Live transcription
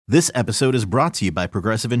This episode is brought to you by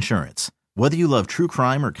Progressive Insurance. Whether you love true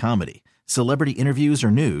crime or comedy, celebrity interviews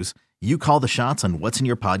or news, you call the shots on what's in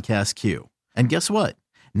your podcast queue. And guess what?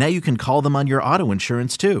 Now you can call them on your auto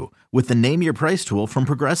insurance too with the Name Your Price tool from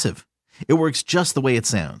Progressive. It works just the way it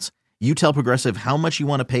sounds. You tell Progressive how much you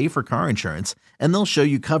want to pay for car insurance, and they'll show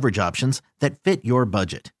you coverage options that fit your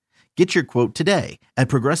budget. Get your quote today at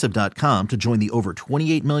Progressive.com to join the over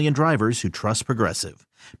 28 million drivers who trust Progressive.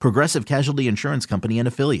 Progressive Casualty Insurance Company and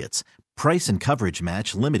Affiliates. Price and coverage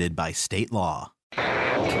match limited by state law.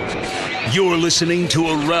 You're listening to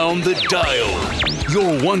Around the Dial,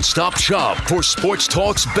 your one-stop shop for sports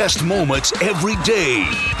talk's best moments every day.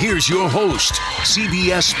 Here's your host,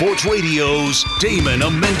 CBS Sports Radio's Damon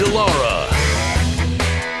Amendolara.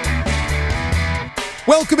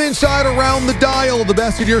 Welcome inside Around the Dial, the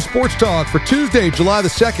best of your sports talk for Tuesday, July the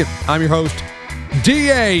 2nd. I'm your host,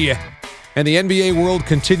 DA. And the NBA world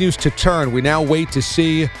continues to turn. We now wait to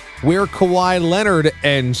see where Kawhi Leonard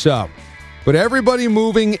ends up. But everybody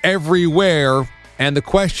moving everywhere, and the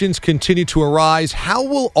questions continue to arise. How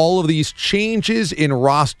will all of these changes in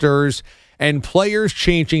rosters and players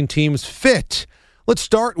changing teams fit? Let's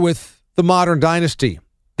start with the modern dynasty,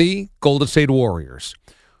 the Golden State Warriors,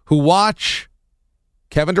 who watch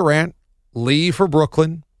Kevin Durant leave for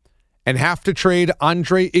Brooklyn and have to trade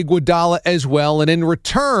Andre Iguodala as well, and in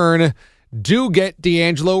return do get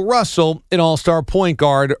D'Angelo Russell, an all-star point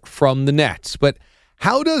guard from the Nets. But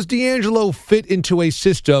how does D'Angelo fit into a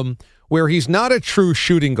system where he's not a true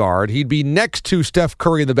shooting guard? He'd be next to Steph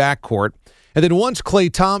Curry in the backcourt. And then once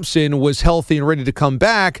Klay Thompson was healthy and ready to come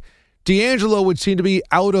back, D'Angelo would seem to be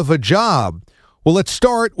out of a job. Well, let's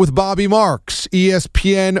start with Bobby Marks,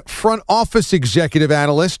 ESPN front office executive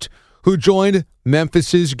analyst, who joined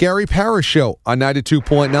Memphis's Gary Parrish show on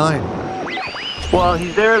 92.9. Well,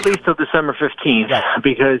 he's there at least till December 15th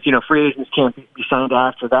because, free agents can't be signed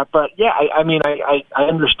after that. But, yeah, I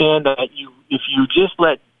understand that if you just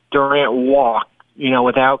let Durant walk,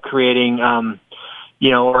 without creating, or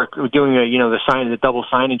doing the double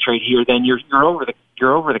signing trade here, then you're over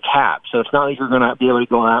the cap. So it's not like you're going to be able to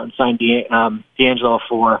go out and sign D'Angelo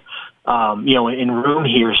for, in room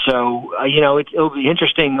here. So, it'll be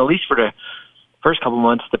interesting, at least for the first couple of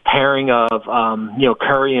months, the pairing of,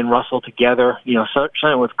 Curry and Russell together,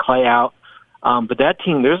 starting with Klay out. But that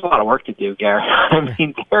team, there's a lot of work to do, Gary. I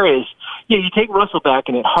mean, there is, you take Russell back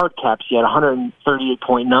and it hard caps you at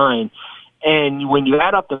 138.9. And when you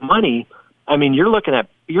add up the money, I mean, you're looking at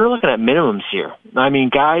minimums here. I mean,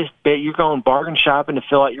 guys, you're going bargain shopping to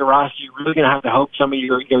fill out your roster. You're really going to have to hope some of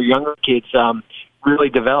your younger kids really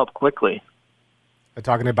develop quickly.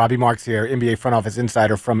 Talking to Bobby Marks here, NBA front office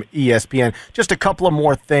insider from ESPN. Just a couple of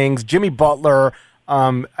more things. Jimmy Butler,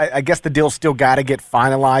 I guess the deal's still got to get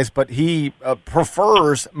finalized, but he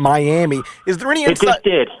prefers Miami. Is there any insight?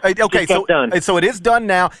 It just did. Okay, so it is done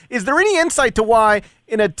now. Is there any insight to why,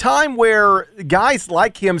 in a time where guys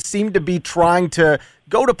like him seem to be trying to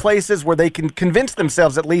go to places where they can convince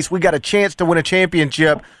themselves at least we got a chance to win a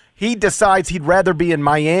championship, he decides he'd rather be in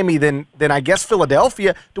Miami than I guess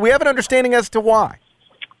Philadelphia? Do we have an understanding as to why?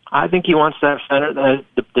 I think he wants to have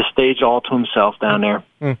the stage all to himself down there.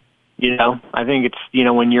 I think it's,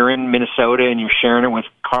 when you're in Minnesota and you're sharing it with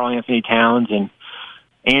Karl Anthony Towns and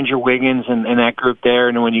Andrew Wiggins and that group there,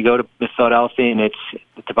 and when you go to Philadelphia and it's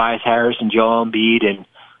Tobias Harris and Joel Embiid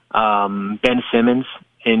and Ben Simmons,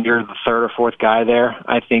 and you're the third or fourth guy there,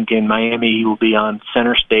 I think in Miami he will be on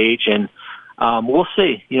center stage, and we'll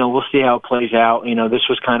see. We'll see how it plays out. This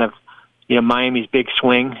was kind of, Miami's big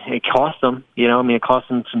swing. It cost them, it cost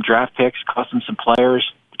them some draft picks, cost them some players.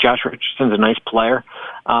 Josh Richardson's a nice player.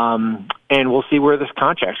 And we'll see where this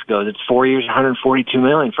contract goes. It's 4 years, $142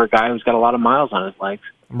 million for a guy who's got a lot of miles on his legs.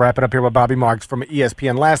 I'm wrapping up here with Bobby Marks from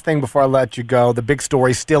ESPN. Last thing before I let you go, the big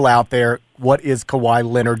story still out there. What is Kawhi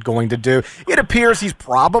Leonard going to do? It appears he's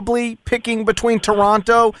probably picking between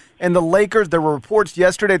Toronto and the Lakers. There were reports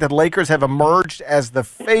yesterday that the Lakers have emerged as the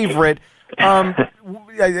favorite. But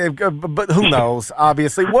who knows,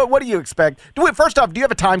 obviously. What do you expect? First off, do you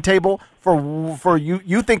have a timetable for you?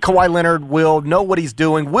 You think Kawhi Leonard will know what he's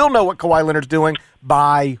doing, will know what Kawhi Leonard's doing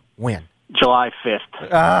by when? July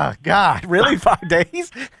 5th. God, really? 5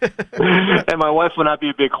 days? And my wife will not be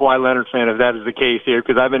a big Kawhi Leonard fan if that is the case here,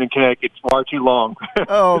 because I've been in Connecticut far too long.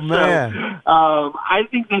 Oh, man. I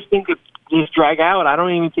think this thing could just drag out. I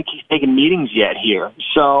don't even think he's taking meetings yet here.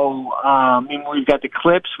 So, we've got the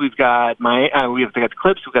Clips, we've got the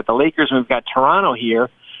Clips, we've got the Lakers, and we've got Toronto here.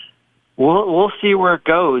 We'll see where it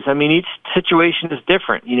goes. I mean, each situation is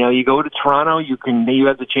different. You go to Toronto, you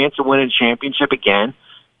have the chance to win a championship again.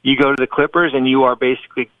 You go to the Clippers, and you are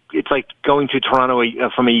basically it's like going to Toronto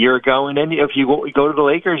from a year ago, and then if you go to the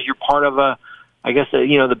Lakers, you're part of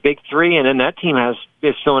the big three, and then that team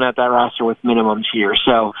is filling out that roster with minimums here.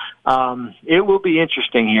 So it will be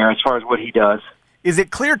interesting here as far as what he does. Is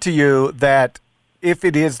it clear to you that if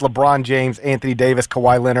it is LeBron James, Anthony Davis,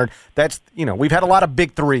 Kawhi Leonard, that's, we've had a lot of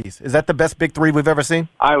big threes. Is that the best big three we've ever seen?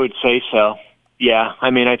 I would say so. Yeah.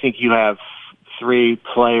 I mean, I think you have three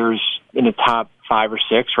players in the top 5 or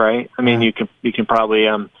 6, right? I mean, you can probably,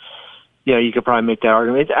 you could probably make that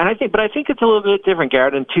argument. And I think it's a little bit different,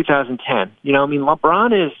 Garrett, in 2010.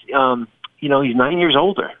 LeBron is, he's 9 years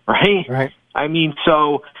older, right? Right. I mean,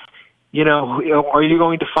 so, are you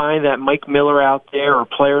going to find that Mike Miller out there or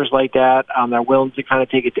players like that that are willing to kind of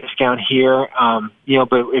take a discount here?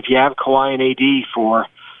 But if you have Kawhi and AD for,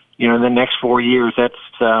 the next 4 years,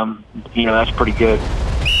 that's pretty good.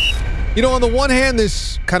 On the one hand,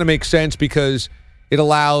 this kind of makes sense because it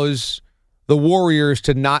allows the Warriors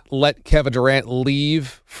to not let Kevin Durant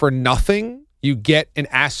leave for nothing. You get an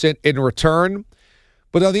asset in return.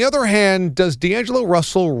 But on the other hand, does D'Angelo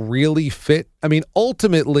Russell really fit? I mean,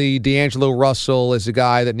 ultimately, D'Angelo Russell is a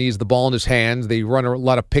guy that needs the ball in his hands. They run a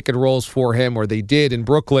lot of pick and rolls for him, or they did in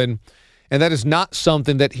Brooklyn. And that is not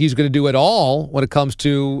something that he's going to do at all when it comes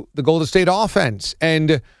to the Golden State offense.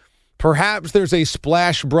 And perhaps there's a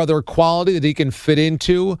Splash Brother quality that he can fit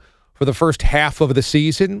into for the first half of the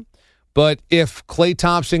season. But if Klay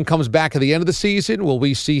Thompson comes back at the end of the season, will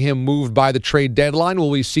we see him moved by the trade deadline? Will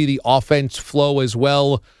we see the offense flow as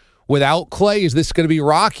well without Klay? Is this going to be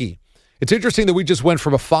rocky? It's interesting that we just went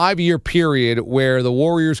from a 5-year period where the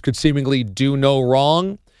Warriors could seemingly do no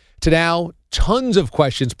wrong to now tons of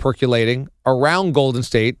questions percolating around Golden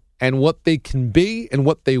State and what they can be and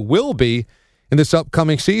what they will be in this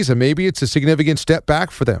upcoming season. Maybe it's a significant step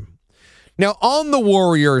back for them. Now, on the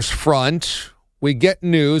Warriors front, we get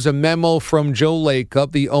news, a memo from Joe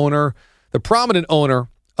Lacob, the prominent owner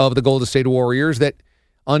of the Golden State Warriors, that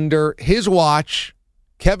under his watch,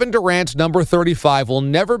 Kevin Durant's number 35 will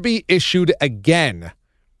never be issued again.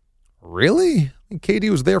 Really? KD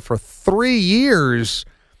was there for 3 years.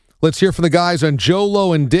 Let's hear from the guys on Joe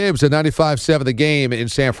Low and Dibs at 95.7 The Game in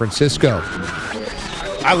San Francisco.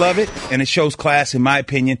 I love it, and it shows class, in my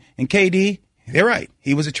opinion. And KD, they're right.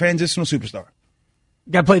 He was a transitional superstar.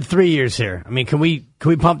 Guy played 3 years here. I mean, can we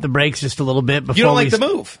pump the brakes just a little bit before you don't like the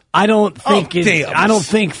move? I don't think. I don't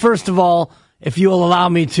think. First of all, if you will allow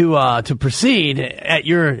me to proceed at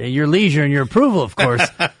your leisure and your approval, of course.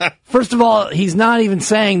 First of all, he's not even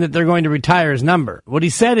saying that they're going to retire his number. What he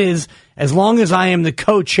said is, as long as I am the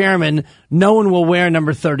co-chairman, no one will wear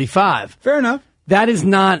number 35. Fair enough. That is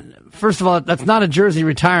not. First of all, that's not a jersey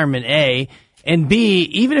retirement. A. And B,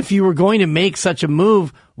 even if you were going to make such a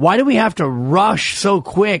move, why do we have to rush so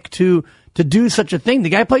quick to do such a thing? The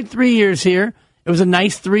guy played 3 years here. It was a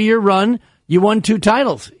nice 3-year run. You won 2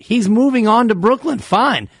 titles. He's moving on to Brooklyn.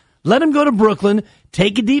 Fine. Let him go to Brooklyn.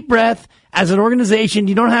 Take a deep breath. As an organization,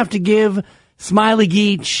 you don't have to give Smiley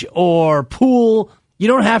Geach or Poole, you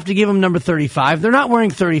don't have to give him number 35. They're not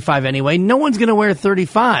wearing 35 anyway. No one's going to wear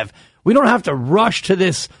 35. We don't have to rush to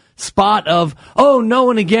this spot of, oh, no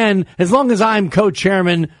one again, as long as I'm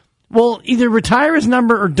co-chairman. Well, either retire his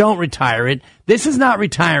number or don't retire it. This is not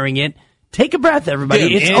retiring it. Take a breath, everybody.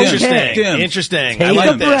 Dibs, it's okay. Interesting. Take I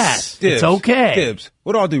like a breath. Dibs, it's okay. Dibs,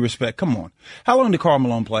 with all due respect, come on. How long did Karl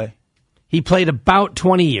Malone play? He played about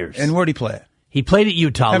 20 years. And where did he play at? He played at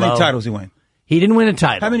Utah. How many titles did he win? He didn't win a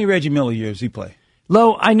title. How many Reggie Miller years did he play?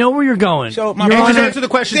 Lo, I know where you're going. So, answer the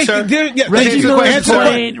question, sir.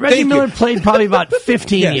 Reggie Miller played probably about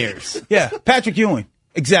 15 years. Yeah, Patrick Ewing.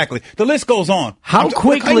 Exactly. The list goes on. How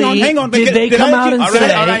quickly hang on. did they come out and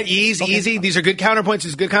say... All right, easy. These are good counterpoints.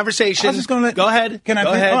 It's good conversation. I was just going to... Go ahead. Can I?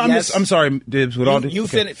 Go ahead, yes. I'm sorry, Dibs. With all you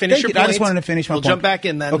finish your point. I just wanted to finish my point. We'll jump back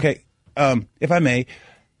in then. Okay, if I may.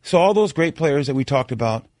 So all those great players that we talked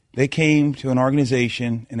about, they came to an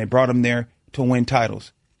organization and they brought them there to win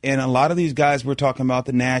titles. And a lot of these guys we're talking about,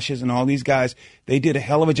 the Nashes and all these guys, they did a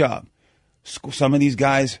hell of a job. Some of these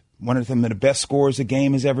guys, one of them, the best scorers the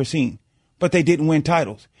game has ever seen. But they didn't win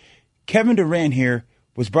titles. Kevin Durant here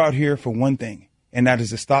was brought here for one thing, and that is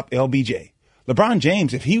to stop LBJ. LeBron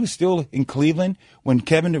James, if he was still in Cleveland when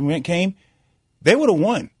Kevin Durant came, they would have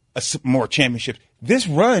won more championships. This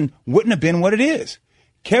run wouldn't have been what it is.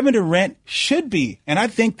 Kevin Durant should be, and I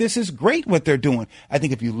think this is great what they're doing. I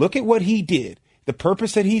think if you look at what he did, the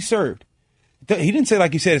purpose that he served, he didn't say,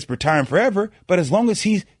 like you said, it's retiring forever, but as long as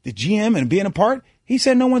he's the GM and being a part, he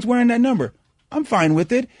said no one's wearing that number. I'm fine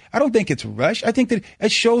with it. I don't think it's a rush. I think that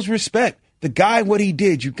it shows respect. The guy, what he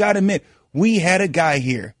did, you got to admit, we had a guy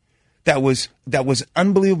here that was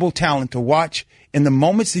unbelievable talent to watch in the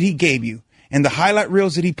moments that he gave you. and the highlight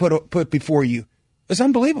reels that he put before you is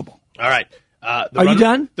unbelievable. All right. You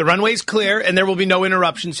done? The runway's clear, and there will be no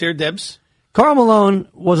interruptions here, Dibs. Karl Malone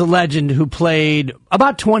was a legend who played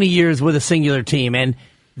about 20 years with a singular team, and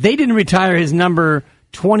they didn't retire his number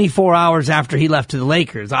 24 hours after he left to the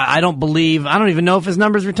Lakers. I don't even know if his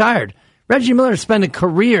number's retired. Reggie Miller spent a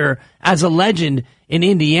career as a legend in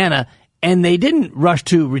Indiana, and they didn't rush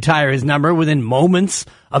to retire his number within moments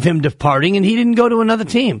of him departing, and he didn't go to another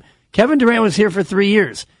team. Kevin Durant was here for 3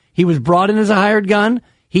 years. He was brought in as a hired gun.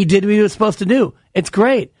 He did what he was supposed to do. It's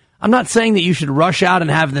great. I'm not saying that you should rush out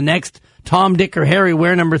and have the next Tom, Dick, or Harry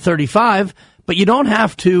wear number 35, but you don't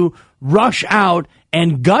have to rush out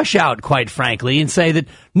and gush out, quite frankly, and say that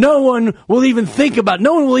no one will even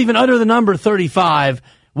utter the number 35.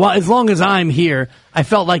 Well, as long as I'm here, I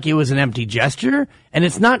felt like it was an empty gesture, and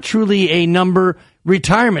it's not truly a number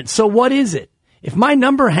retirement. So what is it? If my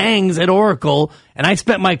number hangs at Oracle, and I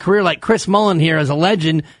spent my career like Chris Mullin here as a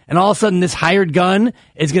legend, and all of a sudden this hired gun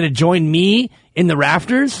is going to join me in the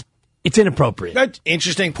rafters, it's inappropriate. That's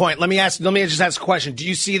interesting point. Let me just ask a question. Do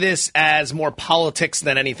you see this as more politics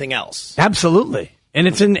than anything else? Absolutely. And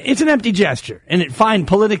it's an empty gesture. And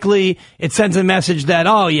politically, it sends a message that,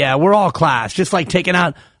 oh yeah, we're all class. Just like taking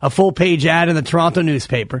out a full page ad in the Toronto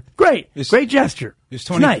newspaper. Great gesture. It's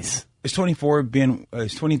nice. Is 23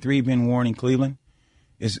 being worn in Cleveland?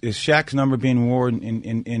 Is Shaq's number being worn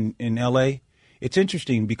in L.A.? It's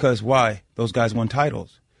interesting because why? Those guys won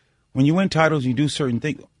titles. When you win titles, you do certain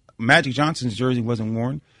things. Magic Johnson's jersey wasn't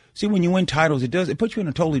worn. See, when you win titles, it puts you in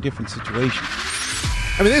a totally different situation.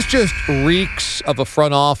 I mean, this just reeks of a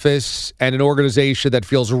front office and an organization that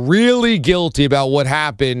feels really guilty about what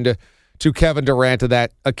happened to Kevin Durant to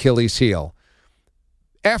that Achilles heel.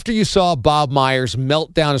 After you saw Bob Myers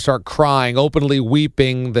melt down and start crying, openly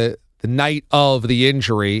weeping the night of the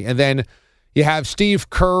injury, and then you have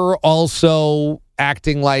Steve Kerr also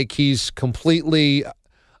acting like he's completely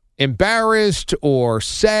embarrassed or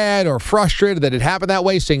sad or frustrated that it happened that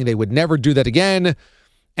way, saying they would never do that again,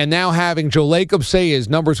 and now having Joe Lacob say his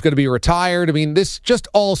number's going to be retired. I mean, this just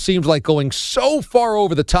all seems like going so far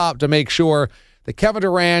over the top to make sure that Kevin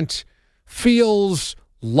Durant feels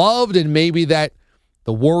loved, and maybe that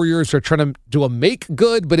the Warriors are trying to do a make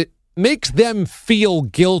good, but it makes them feel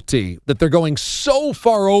guilty that they're going so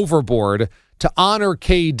far overboard to honor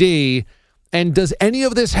KD. And does any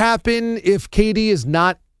of this happen if KD is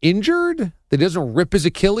not injured, that he doesn't rip his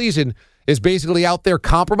Achilles and is basically out there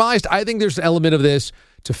compromised? I think there's an element of this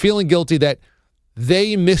to feeling guilty that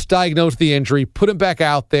they misdiagnosed the injury, put him back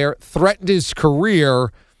out there, threatened his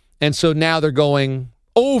career, and so now they're going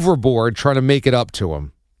overboard trying to make it up to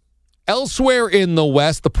him. Elsewhere in the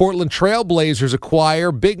West, the Portland Trail Blazers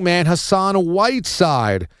acquire big man Hassan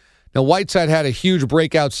Whiteside. Now, Whiteside had a huge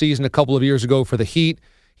breakout season a couple of years ago for the Heat.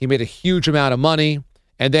 He made a huge amount of money,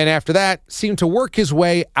 and then after that, seemed to work his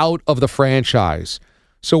way out of the franchise.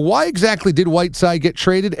 So why exactly did Whiteside get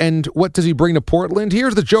traded, and what does he bring to Portland?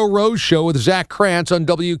 Here's the Joe Rose Show with Zach Krantz on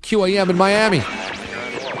WQAM in Miami.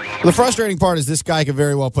 The frustrating part is this guy could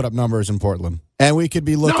very well put up numbers in Portland. And we could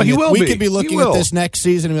be looking at this next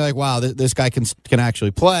season and be like, wow, this guy can actually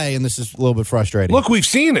play, and this is a little bit frustrating. Look, we've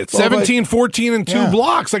seen it. 17, 14, and 2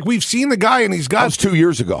 blocks. Like, we've seen the guy, and he's got... That was 2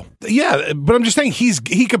 years ago. Yeah, but I'm just saying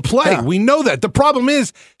he could play. Yeah. We know that. The problem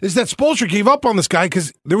is that Spoelstra gave up on this guy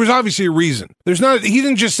because there was obviously a reason. He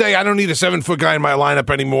didn't just say, I don't need a 7-foot guy in my lineup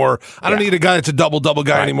anymore. I don't need a guy that's a double-double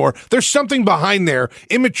guy anymore. There's something behind there.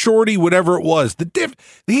 Immaturity, whatever it was.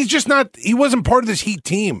 He's just not... He wasn't part of this Heat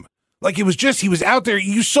team. Like, he was out there.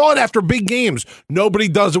 You saw it after big games. Nobody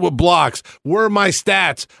does it with blocks. Where are my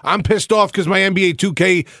stats? I'm pissed off because my NBA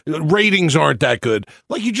 2K ratings aren't that good.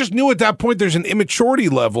 Like, you just knew at that point there's an immaturity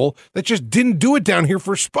level that just didn't do it down here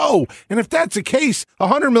for Spo. And if that's the case,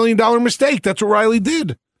 $100 million mistake. That's what Riley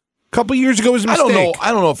did. A couple years ago was a mistake.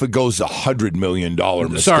 I don't know if it goes $100 million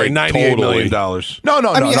mistake. Sorry, $98 million. No.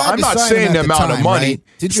 I'm not saying the amount of money. Right?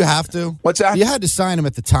 Did you have to? What's that? You had to sign him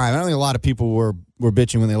at the time. I don't think a lot of people were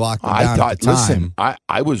bitching when they locked him down at the time. Listen,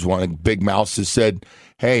 I was one of big mouths that said,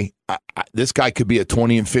 hey, this guy could be a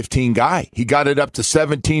 20 and 15 guy. He got it up to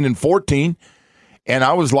 17 and 14, and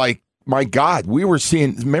I was like, my God, we were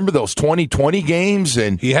seeing, remember those 2020 games?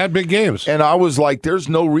 And he had big games. And I was like, there's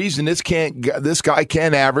no reason this guy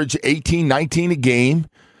can't average 18, 19 a game,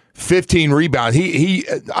 15 rebounds.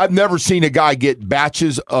 I've never seen a guy get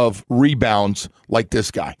batches of rebounds like this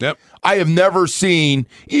guy. Yep. I have never seen,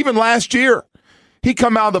 even last year, he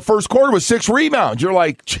come out of the first quarter with 6 rebounds. You're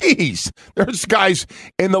like, geez, there's guys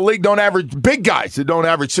in the league big guys that don't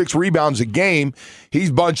average 6 rebounds a game.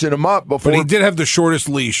 He's bunching them up before. But he did have the shortest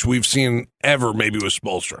leash we've seen ever, maybe with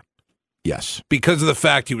Spoelstra. Yes. Because of the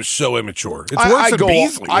fact he was so immature. It's worse than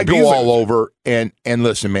Beasley. I go all over, and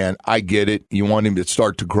listen, man, I get it. You want him to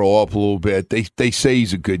start to grow up a little bit. They say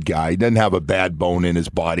he's a good guy. He doesn't have a bad bone in his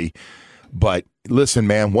body. But listen,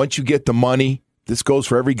 man, once you get the money, this goes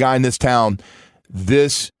for every guy in this town.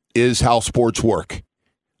 This is how sports work.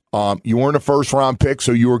 You weren't a first-round pick,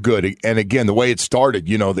 so you were good. And again, the way it started,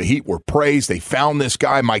 the Heat were praised. They found this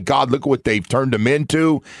guy. My God, look what they've turned him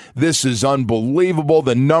into. This is unbelievable,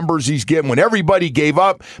 the numbers he's getting. When everybody gave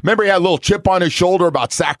up, remember he had a little chip on his shoulder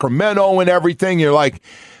about Sacramento and everything? You're like,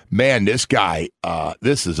 man, this guy,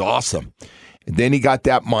 this is awesome. And then he got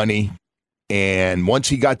that money, and once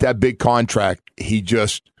he got that big contract, he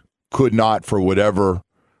just could not, for whatever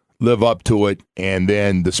live up to it, and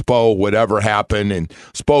then the Spo, whatever happened, and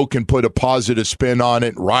Spo can put a positive spin on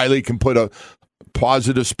it. Riley can put a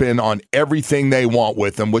positive spin on everything they want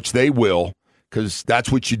with them, which they will, because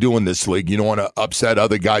that's what you do in this league. You don't want to upset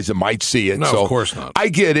other guys that might see it. No, so of course not. I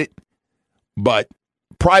get it, but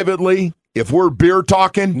privately, if we're beer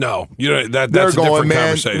talking, that's they're a going, different man,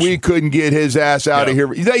 conversation. we couldn't get his ass out of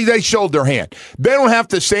here. They showed their hand. They don't have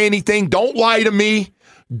to say anything. Don't lie to me.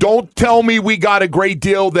 Don't tell me we got a great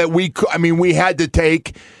deal that we had to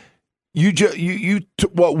take.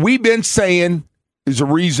 What we've been saying is a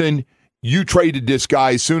reason you traded this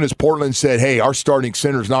guy as soon as Portland said, hey, our starting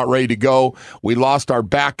center's not ready to go. We lost our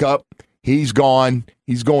backup. He's gone.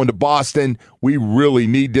 He's going to Boston. We really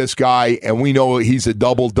need this guy, and we know he's a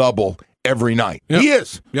double-double every night. Yep. He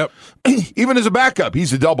is. Yep. Even as a backup,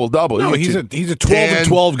 he's a double-double. No, he's a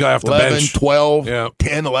 12-12 guy off the 11, bench. 12,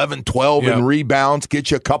 10, 11, 12 in rebounds, get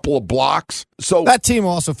you a couple of blocks. So that team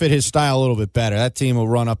will also fit his style a little bit better. That team will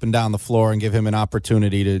run up and down the floor and give him an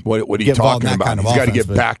opportunity to What are you get talking about? Kind of he's got to offense,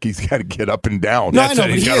 get back. He's got to get up and down. No, I know, it. but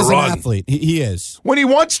He's he got to is run. an athlete. He is. When he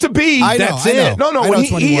wants to be, that's it. No, when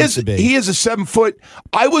he is a 7-foot.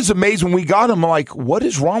 I was amazed when we got him. I'm like, what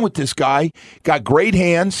is wrong with this guy? Got great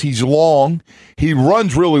hands. He's long. He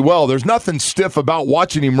runs really well. There's nothing stiff about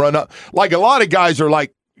watching him run up. Like a lot of guys are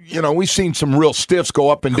like, we've seen some real stiffs go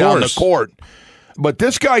up and down the court. But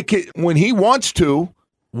this guy, when he wants to.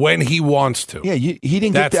 When he wants to. Yeah, he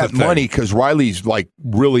didn't get that money because Riley's like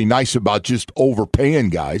really nice about just overpaying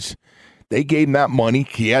guys. They gave him that money.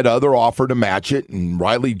 He had other offer to match it, and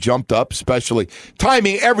Riley jumped up, especially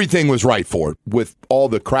timing. Everything was right for it with all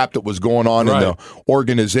the crap that was going on in the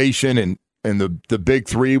organization, and the big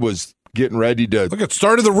three was getting ready to. Look, it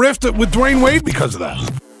started the rift with Dwayne Wade because of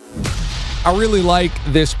that. I really like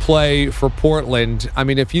this play for Portland. I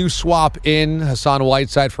mean, if you swap in Hassan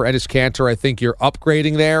Whiteside for Enes Kanter, I think you're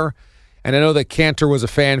upgrading there. And I know that Kanter was a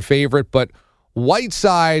fan favorite, but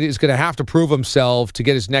Whiteside is going to have to prove himself to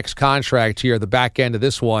get his next contract here at the back end of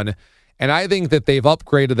this one. And I think that they've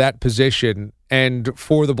upgraded that position. And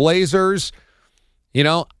for the Blazers,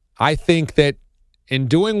 I think that in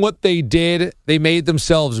doing what they did, they made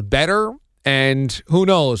themselves better. And who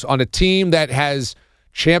knows, on a team that has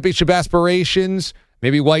championship aspirations,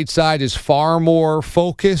 maybe Whiteside is far more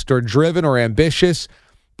focused or driven or ambitious.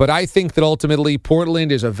 But I think that ultimately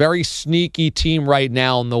Portland is a very sneaky team right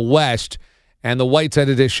now in the West, and the Whiteside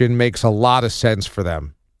addition makes a lot of sense for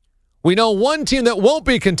them. We know one team that won't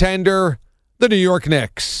be a contender, the New York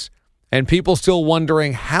Knicks. And people still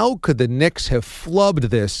wondering, how could the Knicks have flubbed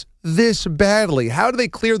this badly? How do they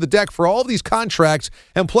clear the deck for all these contracts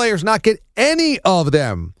and players not get any of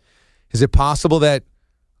them? Is it possible that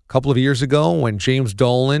a couple of years ago when James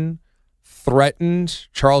Dolan threatened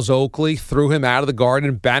Charles Oakley, threw him out of the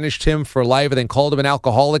Garden, banished him for life, and then called him an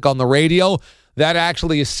alcoholic on the radio, that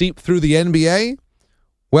actually has seeped through the NBA?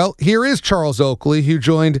 Well, here is Charles Oakley, who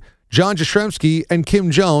joined John Jastrzemski and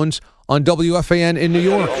Kim Jones on WFAN in New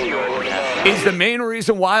York. Is the main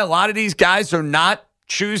reason why a lot of these guys are not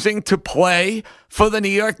choosing to play for the New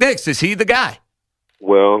York Knicks? Is he the guy?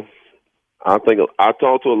 Well, I think I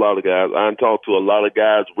talked to a lot of guys. I talked to a lot of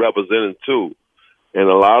guys representing too, and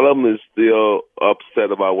a lot of them is still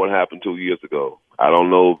upset about what happened 2 years ago. I don't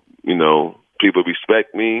know, people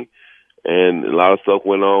respect me, and a lot of stuff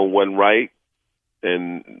wasn't right,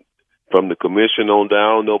 and from the commission on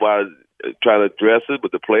down, nobody trying to address it,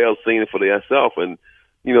 but the players seen it for themselves, and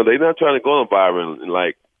they're not trying to go on environment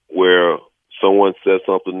like where someone says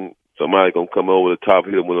something, somebody gonna come over the top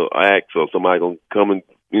of him with an axe, or somebody gonna come and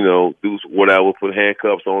do whatever, put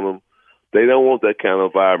handcuffs on them. They don't want that kind of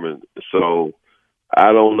environment. So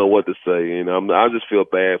I don't know what to say. I just feel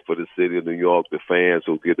bad for the city of New York, the fans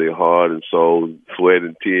who get their heart and soul, sweat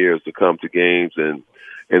and tears to come to games, and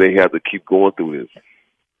they have to keep going through this.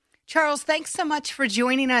 Charles, thanks so much for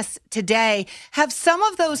joining us today. Have some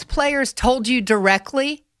of those players told you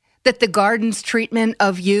directly that the Garden's treatment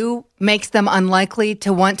of you makes them unlikely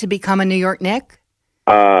to want to become a New York Knick?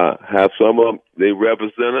 Have some of them, they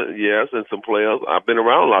represented, yes, and some players. I've been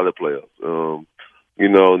around a lot of players.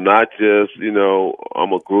 Not just,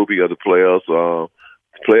 I'm a groupie of the players.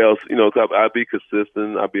 Players, I be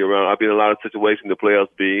consistent. I be around. I be in a lot of situations the players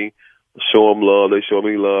show them love. They show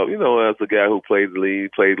me love. As a guy who played the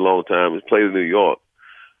league, played a long time, and played in New York.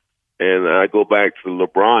 And I go back to the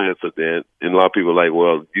LeBron incident, and a lot of people are like,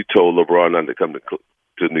 well, you told LeBron not to come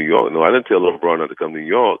to New York. No, I didn't tell LeBron not to come to New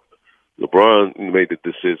York. LeBron made the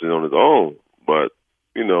decision on his own. But,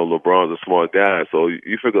 LeBron's a smart guy. So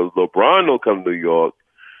you figure LeBron don't come to New York,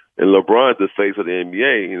 and LeBron's the face of the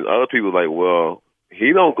NBA. And other people are like, well,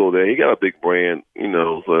 he don't go there. He got a big brand,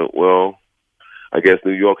 So, well, I guess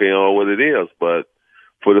New York ain't all what it is. But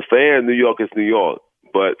for the fans, New York is New York.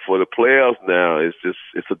 But for the players now,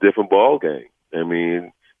 it's a different ball game. I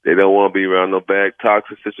mean, they don't want to be around no bad,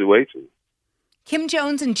 toxic situation. Kim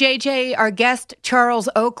Jones and JJ, our guest, Charles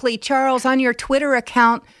Oakley. Charles, on your Twitter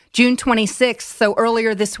account, June 26th, so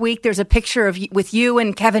earlier this week, there's a picture with you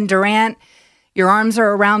and Kevin Durant. Your arms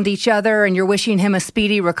are around each other, and you're wishing him a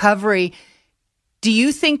speedy recovery. Do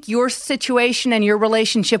you think your situation and your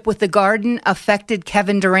relationship with the Garden affected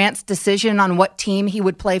Kevin Durant's decision on what team he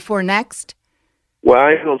would play for next? Well,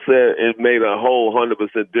 I ain't going to say it made a whole 100%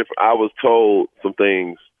 different. I was told some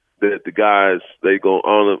things that the guys, they going to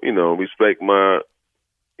honor, respect my,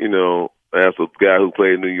 as a guy who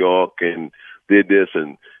played in New York and did this.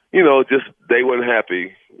 And, just they weren't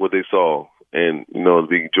happy what they saw. And, the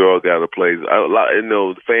big drug out of place.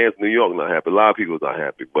 The fans in New York not happy. A lot of people are not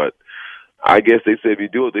happy. But I guess they said if you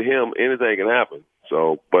do it to him, anything can happen.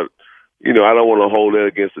 So, but, I don't want to hold that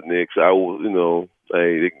against the Knicks. I will,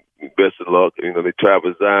 hey, best of luck. They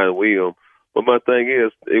Travis Zion, William. But my thing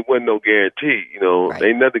is, it wasn't no guarantee. Right.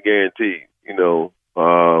 Ain't nothing guaranteed.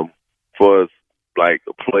 For like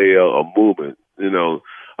a player or movement.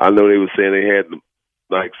 I know they were saying they had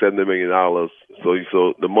like $70 million.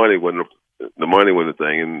 So the money wasn't a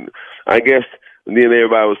thing. And I guess then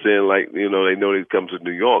everybody was saying like they know they come to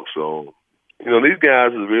New York. So these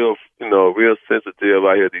guys is real sensitive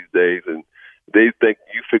out here these days, and they think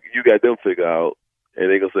you got them figured out. And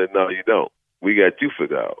they're going to say, no, you don't. We got you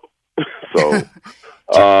figured out. So, hey,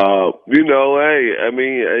 I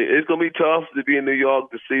mean, it's going to be tough to be in New York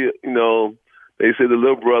to see, they say the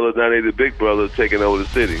little brother, now they the big brother taking over the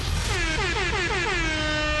city.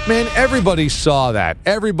 Man, everybody saw that.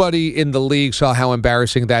 Everybody in the league saw how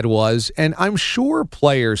embarrassing that was. And I'm sure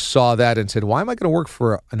players saw that and said, why am I going to work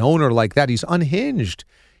for an owner like that? He's unhinged.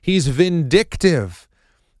 He's vindictive.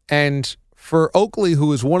 And for Oakley,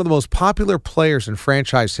 who is one of the most popular players in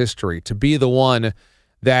franchise history, to be the one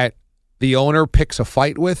that the owner picks a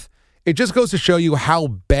fight with, it just goes to show you how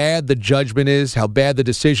bad the judgment is, how bad the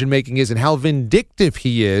decision-making is, and how vindictive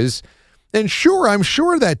he is. And sure, I'm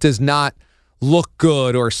sure that does not look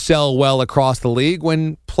good or sell well across the league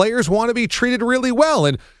when players want to be treated really well.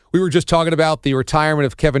 And we were just talking about the retirement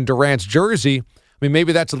of Kevin Durant's jersey. I mean,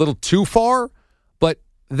 maybe that's a little too far, but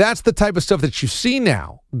that's the type of stuff that you see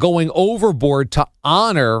now, going overboard to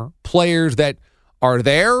honor players that are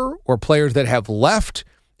there or players that have left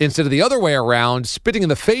instead of the other way around, spitting in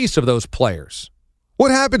the face of those players. What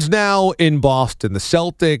happens now in Boston? The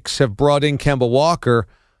Celtics have brought in Kemba Walker,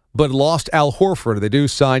 but lost Al Horford. They do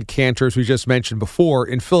sign Kanter, as we just mentioned before.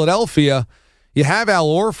 In Philadelphia, you have Al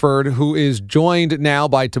Horford, who is joined now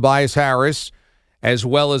by Tobias Harris, as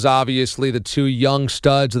well as obviously the two young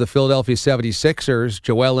studs of the Philadelphia 76ers,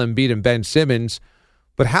 Joel Embiid and Ben Simmons.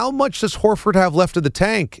 But how much does Horford have left of the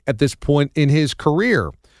tank at this point in his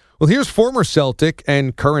career? Well, here's former Celtic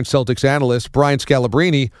and current Celtics analyst Brian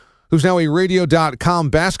Scalabrine, who's now a Radio.com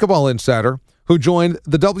basketball insider, who joined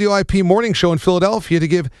the WIP morning show in Philadelphia to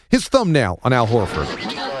give his thumbnail on Al Horford.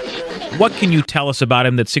 What can you tell us about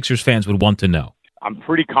him that Sixers fans would want to know? I'm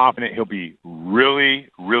pretty confident he'll be really,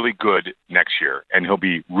 really good next year, and he'll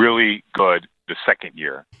be really good the second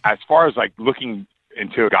year. As far as like looking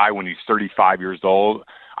into a guy when he's 35 years old,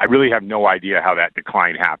 I really have no idea how that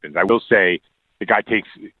decline happens. I will say the guy takes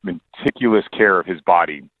meticulous care of his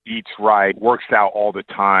body, eats right, works out all the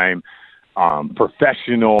time,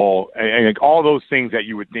 professional, and all those things that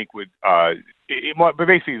you would think would, but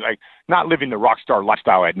basically like not living the rock star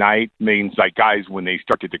lifestyle at night means like guys, when they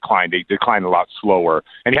start to decline, they decline a lot slower,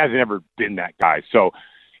 and he hasn't ever been that guy. So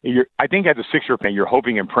I think as a Sixer fan, you're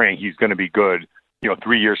hoping and praying he's going to be good,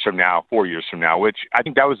 3 years from now, 4 years from now, which I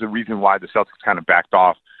think that was the reason why the Celtics kind of backed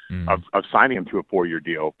off of signing him to a 4-year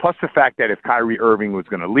deal. Plus the fact that if Kyrie Irving was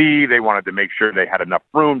going to leave, they wanted to make sure they had enough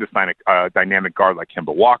room to sign a dynamic guard like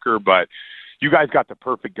Kemba Walker. But you guys got the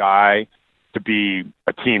perfect guy. to be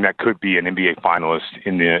a team that could be an NBA finalist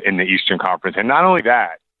in the Eastern Conference. And not only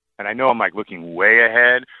that, and I know I'm like looking way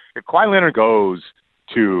ahead, if Kawhi Leonard goes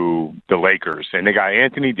to the Lakers and they got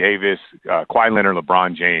Anthony Davis, Kawhi Leonard,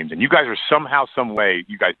 LeBron James, and you guys are somehow, some way,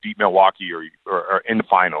 you guys beat Milwaukee or in the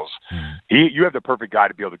finals, you have the perfect guy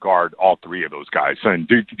to be able to guard all three of those guys. So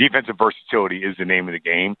defensive versatility is the name of the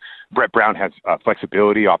game. Brett Brown has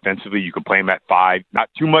flexibility offensively. You can play him at 5, not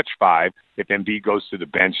too much 5 if Embiid goes to the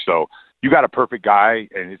bench. So you got a perfect guy,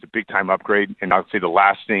 and it's a big-time upgrade. And I would say the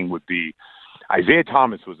last thing would be Isaiah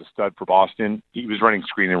Thomas was a stud for Boston. He was running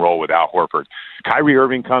screen and roll with Al Horford. Kyrie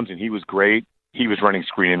Irving comes, and he was great. He was running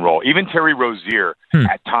screen and roll. Even Terry Rozier,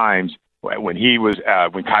 at times, when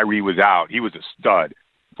Kyrie was out, he was a stud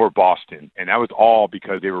for Boston. And that was all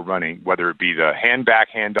because they were running, whether it be the hand-back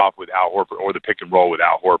handoff with Al Horford or the pick and roll with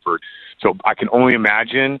Al Horford. So I can only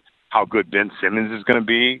imagine how good Ben Simmons is going to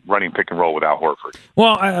be running pick and roll with Al Horford.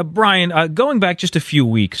 Well, Brian, going back just a few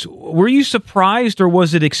weeks, were you surprised or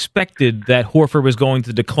was it expected that Horford was going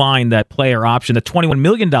to decline that player option, the $21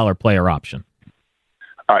 million player option?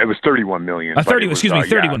 It was $31 million.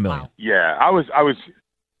 $31 million. Yeah, I was.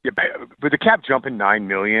 Yeah, with the cap jumping $9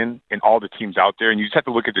 million and all the teams out there, and you just have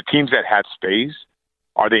to look at the teams that have space.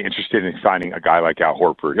 Are they interested in signing a guy like Al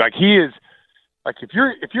Horford? Like he is. Like if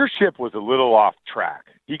your ship was a little off track,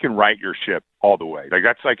 he can right your ship all the way. Like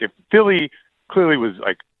that's like if Philly clearly was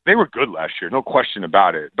like they were good last year, no question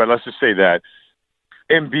about it. But let's just say that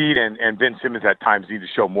Embiid and Ben Simmons at times need to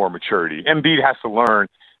show more maturity. Embiid has to learn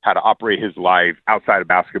how to operate his life outside of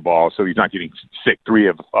basketball, so he's not getting sick 3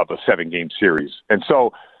 of a 7-game series. And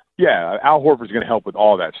so, yeah, Al Horford's going to help with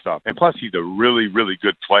all that stuff. And plus, he's a really, really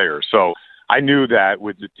good player. So I knew that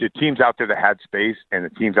with the teams out there that had space and the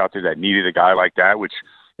teams out there that needed a guy like that, which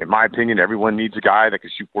in my opinion, everyone needs a guy that can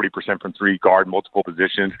shoot 40% from 3, guard multiple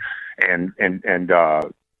positions, and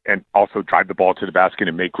also drive the ball to the basket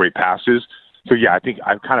and make great passes. So yeah,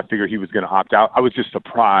 I kind of figured he was going to opt out. I was just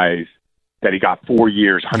surprised that he got 4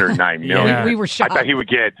 years, $109 million. Yeah. We were shocked. I thought he would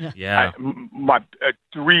get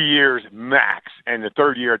 3 years max, and the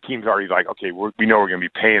third year, team's already like, okay, we know we're going to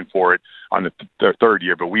be paying for it on the third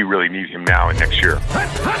year, but we really need him now and next year.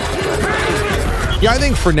 Yeah, I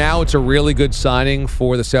think for now it's a really good signing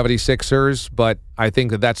for the 76ers, but I think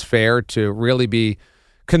that that's fair to really be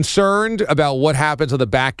concerned about what happens on the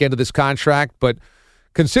back end of this contract. But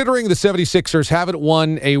considering the 76ers haven't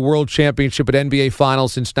won a world championship at NBA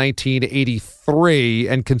Finals since 1983,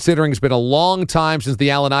 and considering it's been a long time since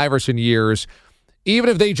the Allen Iverson years,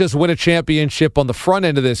 even if they just win a championship on the front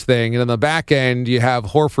end of this thing, and on the back end you have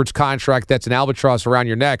Horford's contract that's an albatross around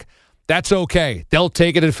your neck, that's okay. They'll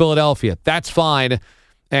take it in Philadelphia. That's fine.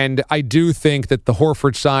 And I do think that the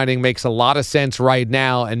Horford signing makes a lot of sense right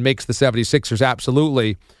now and makes the 76ers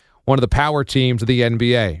absolutely one of the power teams of the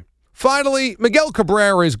NBA. Finally, Miguel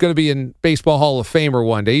Cabrera is going to be in Baseball Hall of Famer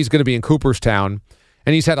one day. He's going to be in Cooperstown,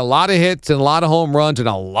 and he's had a lot of hits and a lot of home runs and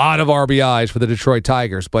a lot of RBIs for the Detroit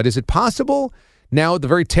Tigers. But is it possible now at the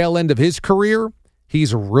very tail end of his career,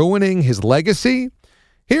 he's ruining his legacy?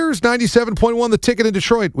 Here's 97.1 The Ticket in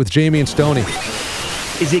Detroit with Jamie and Stoney.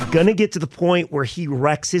 Is it going to get to the point where he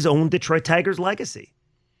wrecks his own Detroit Tigers legacy?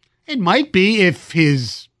 It might be if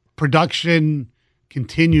his production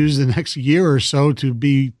continues the next year or so to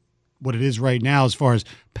be what it is right now as far as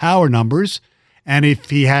power numbers. And if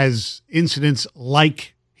he has incidents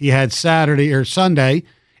like he had Saturday or Sunday,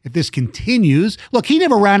 if this continues, look, he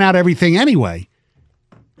never ran out everything anyway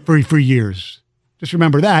for years. Just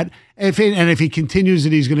remember that. If he continues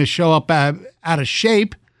that he's going to show up out of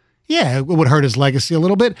shape, yeah, it would hurt his legacy a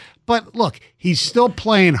little bit. But look, he's still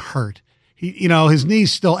playing hurt. His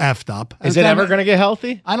knee's still effed up. Is it ever going to get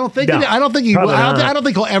healthy? I don't think. No, I don't think he will. I don't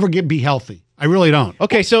think he'll ever be healthy. I really don't.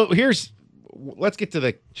 Okay, so let's get to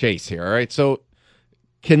the chase here. All right, so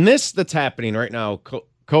can this that's happening right now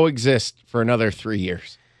coexist for another 3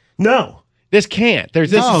 years? No. This can't.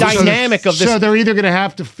 There's this dynamic of this. So they're either going to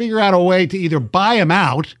have to figure out a way to either buy him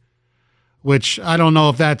out, which I don't know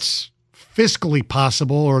if that's fiscally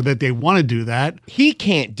possible or that they want to do that. He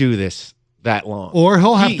can't do this that long. Or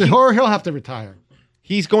he'll have to retire.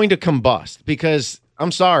 He's going to combust because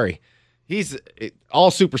I'm sorry.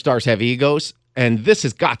 All superstars have egos, and this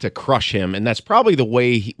has got to crush him, and that's probably the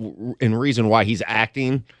way and reason why he's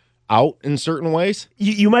acting out in certain ways.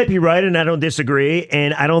 You might be right, and I don't disagree.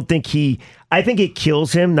 And I think it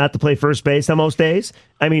kills him not to play first base on most days.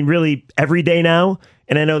 I mean, really every day now.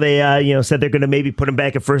 And I know they said they're going to maybe put him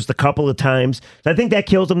back at first a couple of times. So I think that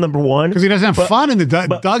kills him, number one. Because he doesn't have fun in the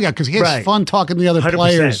dugout, because he has fun talking to the other 100%.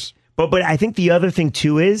 Players. But I think the other thing,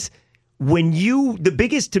 too, is the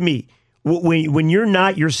biggest to me, when you're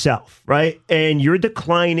not yourself, right, and you're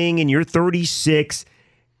declining and you're 36,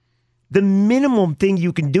 the minimum thing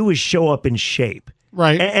you can do is show up in shape.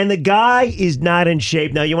 Right. And the guy is not in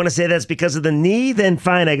shape. Now, you want to say that's because of the knee? Then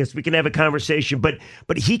fine, I guess we can have a conversation. But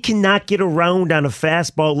he cannot get around on a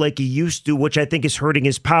fastball like he used to, which I think is hurting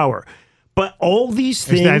his power. But all these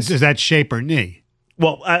things... Is that shape or knee?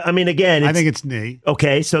 Well, I mean, again... I think it's knee.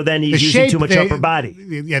 Okay, so then he's using too much upper body.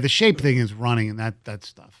 Yeah, the shape thing is running and that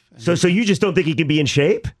stuff. So you just don't think he can be in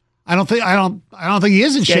shape? I don't think he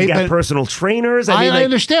is in shape. He's got personal trainers. I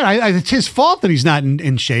understand. It's his fault that he's not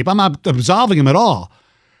in shape. I'm not absolving him at all.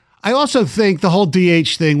 I also think the whole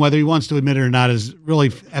DH thing, whether he wants to admit it or not, has really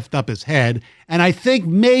effed up his head. And I think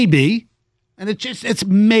maybe, and it's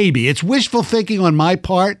maybe, it's wishful thinking on my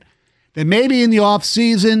part, that maybe in the off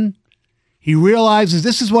season he realizes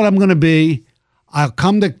this is what I'm going to be. I'll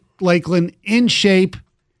come to Lakeland in shape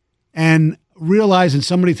and realize, and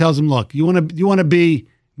somebody tells him, look, you want to be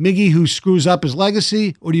Miggy who screws up his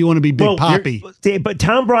legacy, or do you want to be Big Papi? But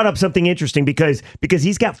Tom brought up something interesting because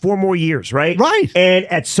he's got 4 more years, right? Right. And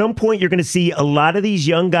at some point, you're going to see a lot of these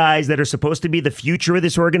young guys that are supposed to be the future of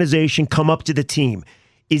this organization come up to the team.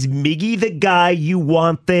 Is Miggy the guy you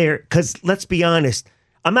want there? Because let's be honest,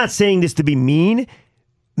 I'm not saying this to be mean.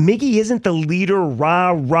 Miggy isn't the leader,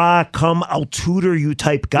 rah, come, I'll tutor you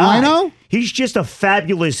type guy. I know. He's just a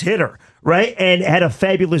fabulous hitter, right? And had a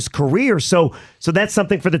fabulous career. So that's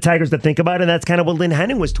something for the Tigers to think about, and that's kind of what Lynn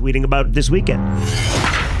Henning was tweeting about this weekend.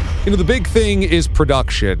 You know, the big thing is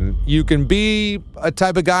production. You can be a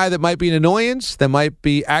type of guy that might be an annoyance, that might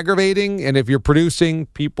be aggravating, and if you're producing,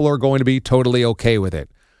 people are going to be totally okay with it.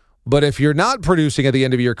 But if you're not producing at the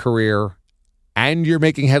end of your career, and you're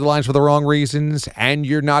making headlines for the wrong reasons, and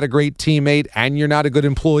you're not a great teammate, and you're not a good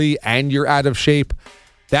employee, and you're out of shape,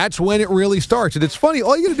 that's when it really starts. And it's funny,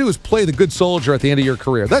 all you got to do is play the good soldier at the end of your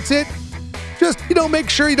career. That's it. Just, make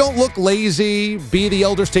sure you don't look lazy, be the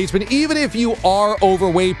elder statesman. Even if you are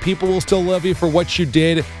overweight, people will still love you for what you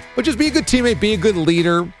did. But just be a good teammate, be a good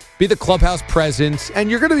leader, be the clubhouse presence, and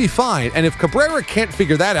you're going to be fine. And if Cabrera can't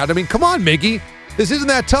figure that out, I mean, come on, Miggy. This isn't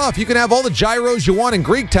that tough. You can have all the gyros you want in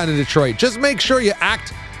Greektown in Detroit. Just make sure you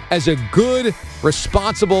act as a good,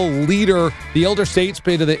 responsible leader, the elder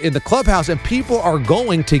statesman in the clubhouse, and people are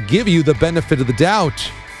going to give you the benefit of the doubt.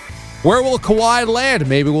 Where will Kawhi land?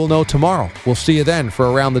 Maybe we'll know tomorrow. We'll see you then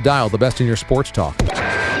for Around the Dial, the best in your sports talk.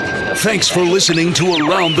 Thanks for listening to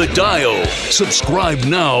Around the Dial. Subscribe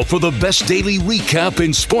now for the best daily recap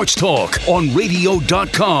in sports talk on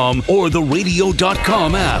radio.com or the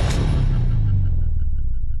radio.com app.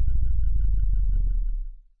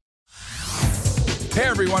 Hey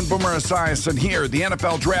everyone, Boomer Esiason here. The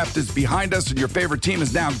NFL draft is behind us and your favorite team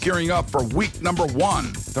is now gearing up for week number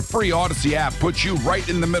 1. The free Odyssey app puts you right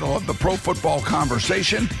in the middle of the pro football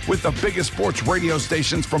conversation with the biggest sports radio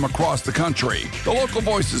stations from across the country. The local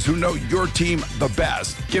voices who know your team the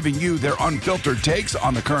best, giving you their unfiltered takes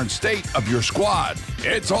on the current state of your squad.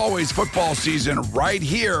 It's always football season right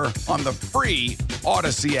here on the free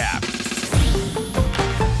Odyssey app.